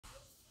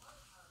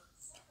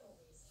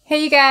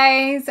Hey you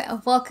guys,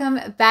 welcome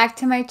back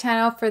to my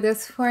channel. For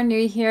those who are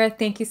new here,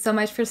 thank you so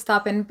much for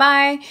stopping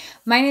by.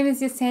 My name is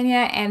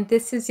Yesenia and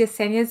this is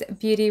Yesenia's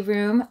beauty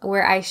room,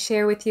 where I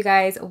share with you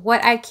guys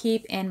what I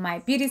keep in my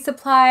beauty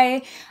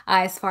supply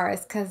as far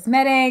as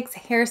cosmetics,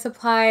 hair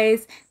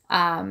supplies,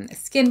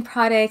 skin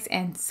products,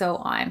 and so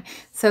on.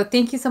 So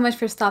thank you so much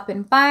for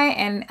stopping by,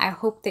 and I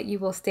hope that you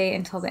will stay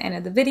until the end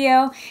of the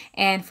video.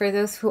 And for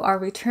those who are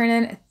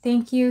returning,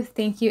 thank you.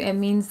 It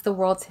means the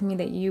world to me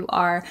that you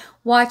are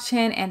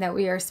watching and that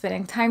we are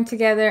spending time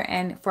together,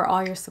 and for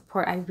all your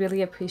support. I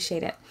really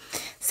appreciate it.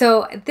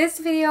 So this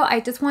video,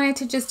 I just wanted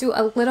to just do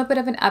a little bit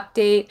of an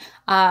update.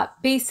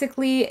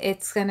 Basically,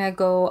 it's gonna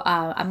go,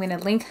 I'm gonna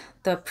link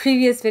the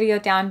previous video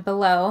down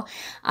below.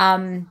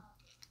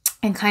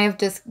 And kind of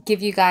just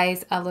give you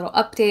guys a little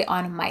update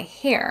on my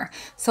hair.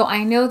 So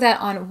I know that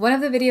on one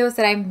of the videos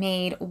that I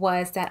made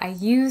was that I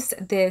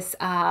used this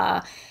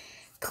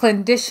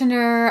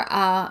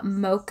Clenditioner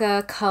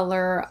Mocha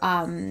color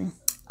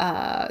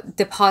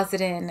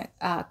depositing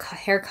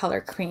hair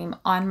color cream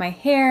on my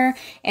hair,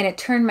 and it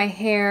turned my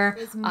hair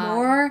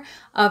more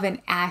of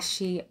an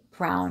ashy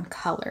brown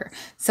color.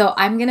 So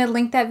I'm gonna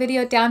link that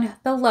video down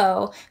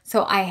below.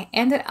 So I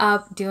ended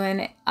up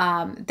doing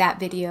that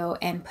video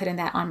and putting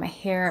that on my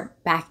hair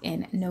back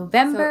in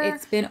November. So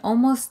it's been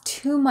almost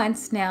 2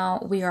 months now.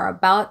 We are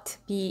about to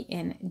be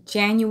in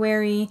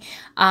January.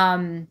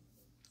 And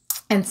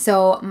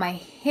so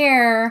my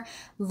hair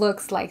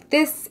looks like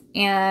this,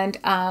 and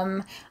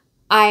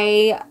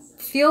I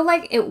feel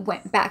like it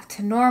went back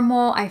to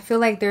normal. I feel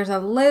like there's a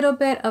little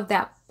bit of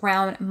that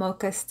brown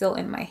mocha still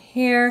in my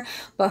hair,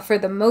 but for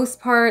the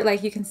most part,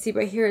 like you can see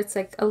right here, it's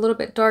like a little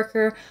bit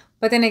darker,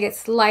 but then it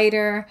gets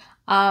lighter.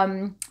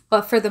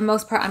 But for the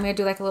most part, I'm gonna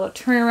do like a little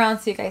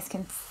turnaround so you guys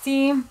can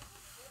see.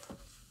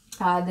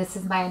 This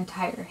is my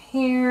entire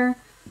hair.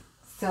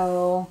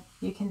 So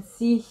you can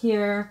see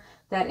here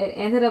that it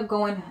ended up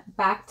going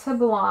back to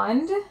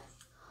blonde.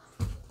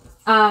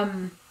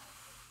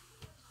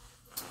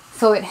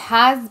 So it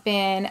has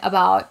been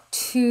about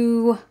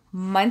 2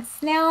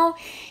 months now.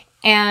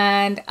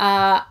 And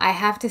I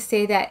have to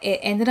say that it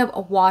ended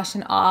up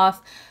washing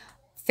off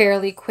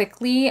fairly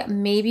quickly.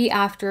 Maybe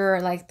after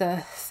like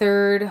the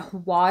third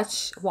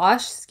wash,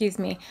 excuse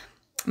me,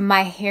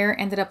 my hair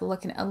ended up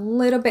looking a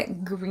little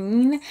bit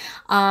green.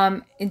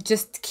 And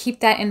just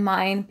keep that in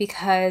mind,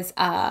 because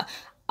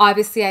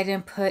obviously I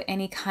didn't put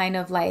any kind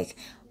of like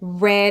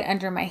red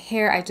under my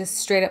hair. I just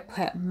straight up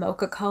put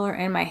mocha color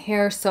in my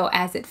hair. So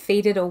as it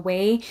faded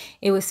away,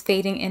 it was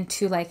fading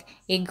into like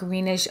a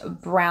greenish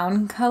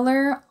brown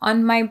color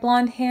on my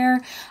blonde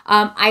hair.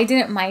 I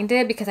didn't mind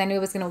it because I knew it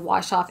was going to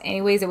wash off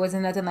anyways. It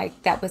wasn't nothing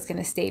like that was going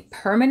to stay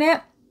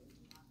permanent.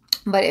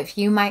 But if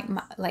you might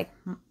like,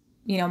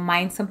 you know,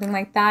 mind something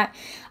like that,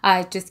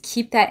 just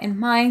keep that in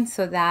mind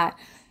so that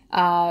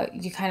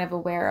you're kind of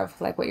aware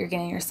of like what you're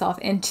getting yourself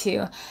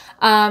into.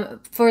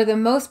 For the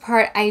most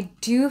part, I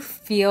do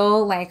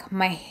feel like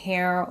my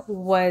hair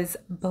was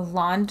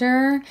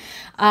blonder,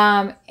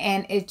 and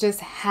it just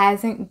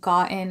hasn't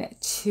gotten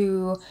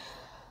to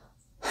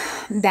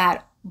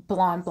that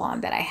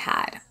blonde that I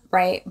had,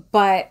 right?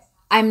 But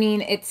I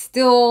mean, it's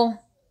still,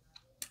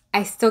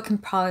 I still can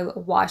probably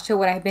wash it.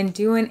 What I've been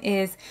doing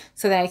is,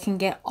 so that I can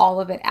get all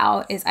of it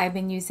out, is I've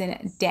been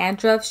using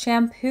dandruff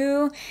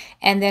shampoo,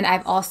 and then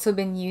I've also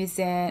been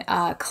using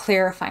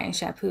clarifying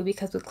shampoo,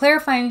 because with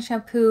clarifying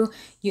shampoo,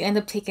 you end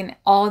up taking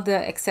all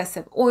the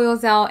excessive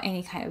oils out,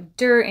 any kind of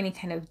dirt, any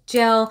kind of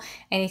gel,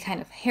 any kind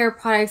of hair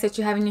products that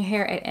you have in your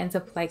hair. It ends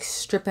up like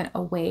stripping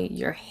away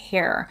your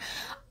hair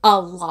a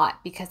lot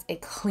because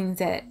it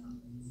cleans it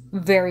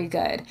very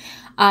good.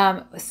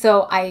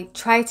 So I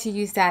try to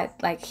use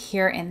that like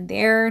here and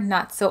there,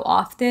 not so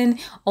often,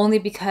 only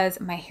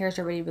because my hair is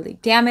already really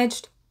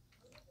damaged.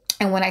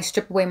 And when I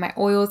strip away my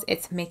oils,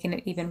 it's making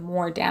it even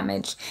more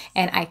damaged.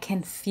 And I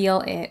can feel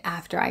it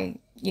after I,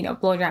 you know,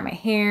 blow dry my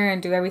hair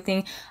and do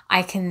everything.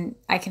 I can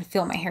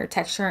feel my hair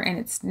texture, and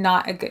it's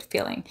not a good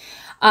feeling.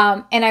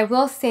 And I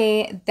will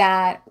say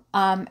that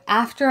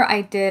after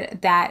I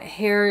did that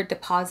hair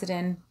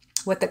depositing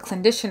with the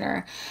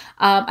Clenditioner,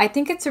 I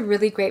think it's a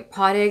really great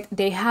product.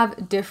 They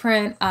have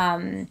different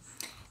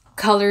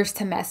colors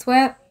to mess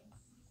with.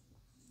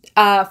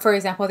 For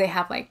example, they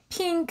have like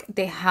pink,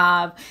 they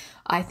have,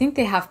 I think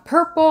they have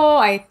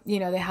purple, you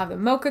know, they have the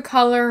mocha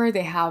color,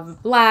 they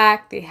have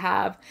black, they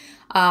have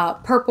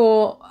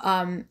purple,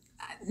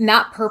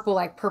 not purple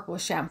like purple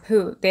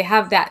shampoo. They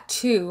have that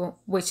too,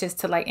 which is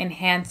to like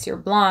enhance your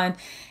blonde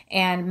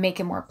and make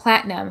it more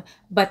platinum.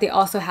 But they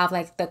also have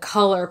like the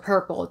color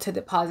purple to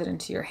deposit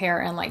into your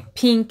hair, and like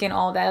pink and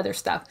all that other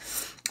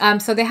stuff.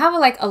 So they have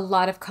like a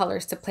lot of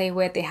colors to play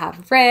with. They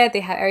have red,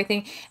 they have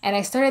everything. And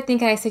I started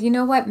thinking, I said, you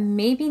know what,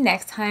 maybe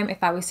next time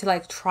if I was to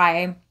like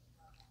try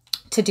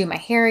to do my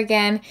hair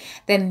again,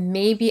 then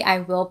maybe I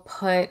will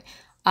put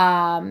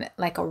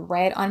like a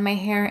red on my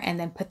hair and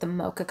then put the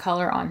mocha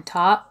color on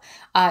top,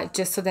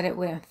 just so that it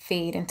wouldn't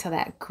fade into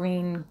that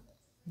green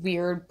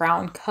weird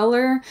brown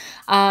color.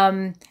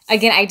 Again,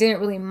 I didn't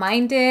really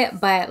mind it,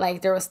 but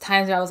like there was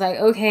times where I was like,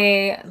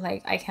 okay,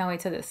 like I can't wait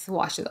till this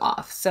washes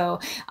off. So,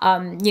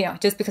 you know,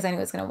 just because I knew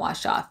it was going to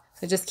wash off.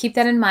 So just keep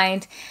that in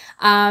mind.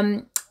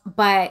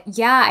 But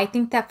yeah, I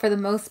think that for the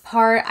most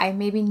part, I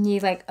maybe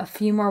need like a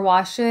few more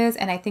washes,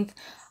 and I think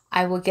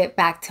I will get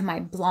back to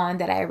my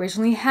blonde that I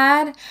originally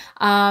had.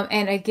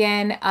 And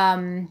again,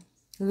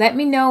 let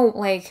me know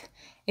like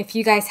if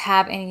you guys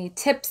have any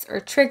tips or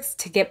tricks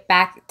to get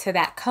back to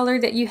that color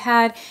that you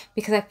had,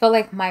 because I felt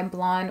like my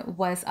blonde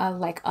was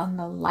like on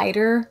the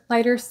lighter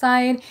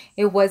side.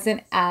 It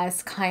wasn't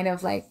as kind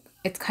of like,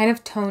 it's kind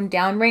of toned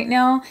down right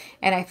now,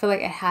 and I feel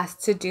like it has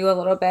to do a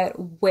little bit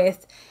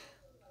with,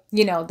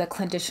 you know, the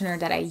conditioner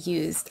that I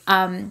used.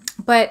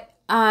 But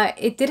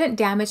it didn't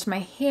damage my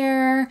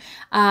hair.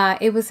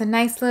 It was a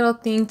nice little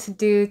thing to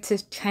do to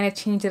kind of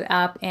change it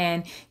up.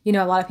 And, you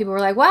know, a lot of people were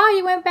like, wow,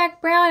 you went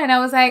back brown. And I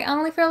was like,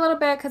 only for a little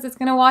bit because it's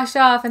going to wash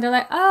off. And they're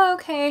like, oh,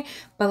 okay.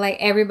 But like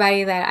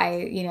everybody that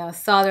I, you know,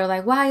 saw, they're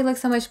like, wow, you look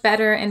so much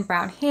better in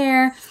brown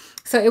hair.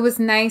 So it was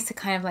nice to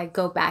kind of like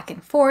go back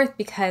and forth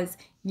because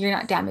you're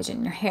not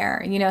damaging your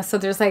hair, you know? So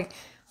there's like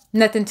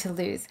nothing to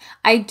lose.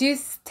 I do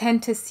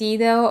tend to see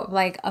though,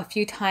 like a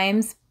few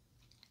times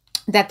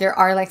that there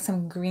are like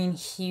some green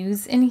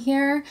hues in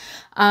here.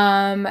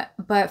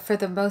 But for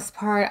the most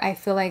part, I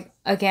feel like,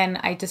 again,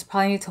 I just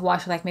probably need to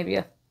wash it like maybe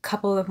a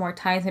couple of more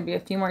times, maybe a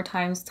few more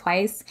times,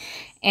 twice,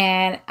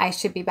 and I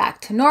should be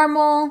back to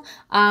normal.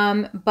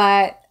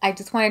 But I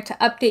just wanted to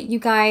update you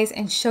guys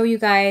and show you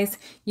guys,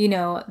 you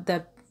know,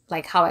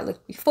 like how I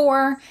looked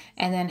before,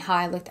 and then how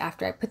I looked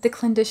after I put the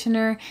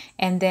conditioner,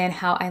 and then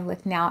how I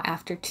look now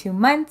after 2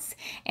 months.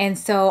 And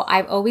so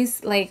I've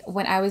always, like,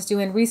 when I was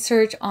doing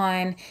research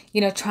on,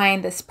 you know,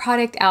 trying this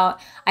product out,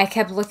 I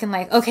kept looking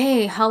like,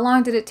 okay, how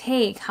long did it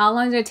take? How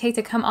long did it take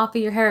to come off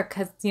of your hair?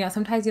 Because, you know,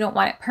 sometimes you don't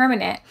want it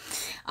permanent.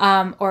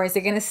 Or is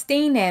it going to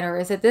stain it? Or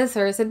is it this?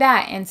 Or is it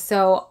that? And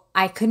so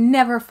I could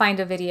never find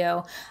a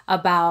video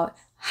about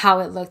how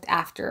it looked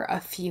after a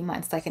few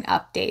months, like an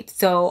update.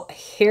 So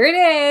here it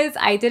is.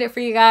 I did it for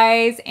you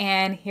guys,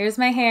 and here's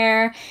my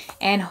hair.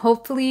 And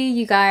hopefully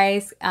you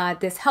guys,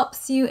 this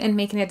helps you in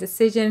making a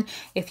decision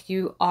if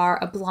you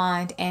are a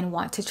blonde and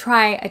want to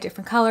try a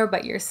different color,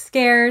 but you're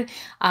scared.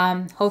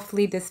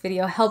 Hopefully this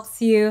video helps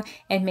you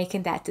in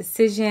making that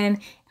decision,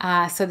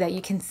 so that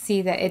you can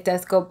see that it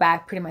does go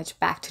back pretty much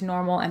back to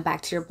normal and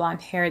back to your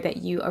blonde hair that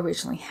you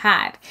originally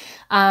had.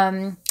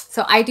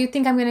 So I do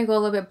think I'm going to go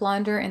a little bit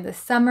blonder in the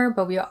summer,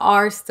 but we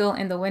are still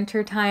in the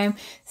winter time.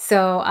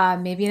 So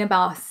maybe in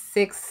about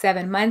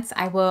 6-7 months,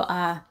 I will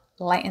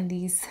lighten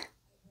these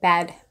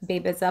bad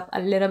babies up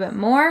a little bit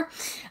more.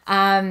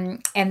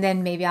 And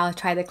then maybe I'll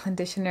try the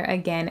conditioner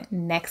again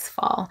next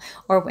fall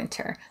or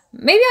winter.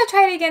 Maybe I'll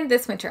try it again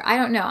this winter. I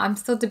don't know. I'm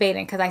still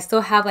debating because I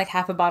still have like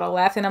half a bottle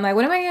left. And I'm like,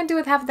 what am I going to do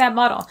with half of that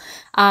bottle?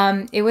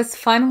 It was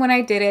fun when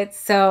I did it.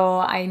 So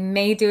I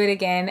may do it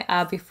again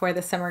before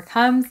the summer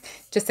comes,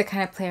 just to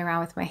kind of play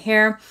around with my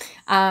hair.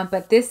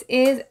 But this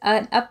is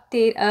an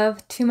update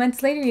of 2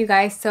 months later, you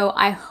guys. So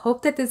I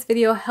hope that this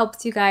video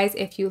helps you guys.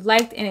 If you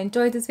liked and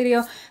enjoyed this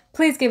video,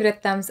 please give it a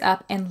thumbs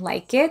up and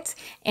like it.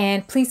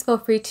 And please feel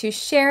free to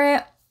share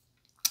it.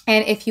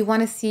 And if you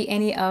want to see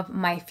any of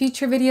my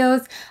future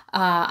videos,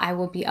 I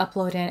will be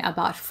uploading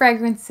about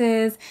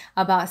fragrances,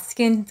 about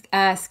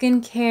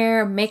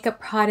skincare, makeup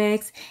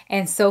products,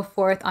 and so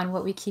forth on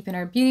what we keep in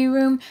our beauty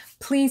room.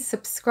 Please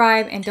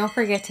subscribe and don't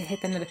forget to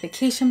hit the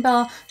notification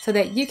bell so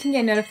that you can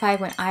get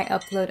notified when I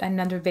upload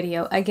another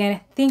video.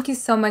 Again, thank you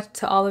so much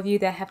to all of you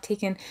that have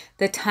taken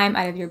the time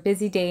out of your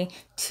busy day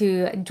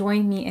to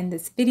join me in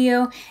this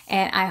video.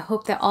 And I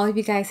hope that all of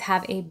you guys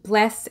have a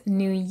blessed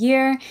new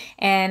year,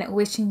 and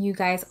wishing you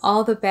guys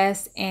all the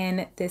best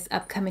in this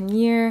upcoming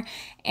year.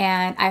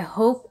 And I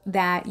hope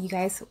that you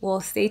guys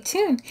will stay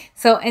tuned.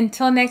 So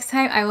until next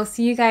time, I will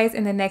see you guys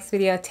in the next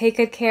video. Take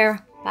good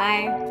care.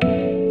 Bye.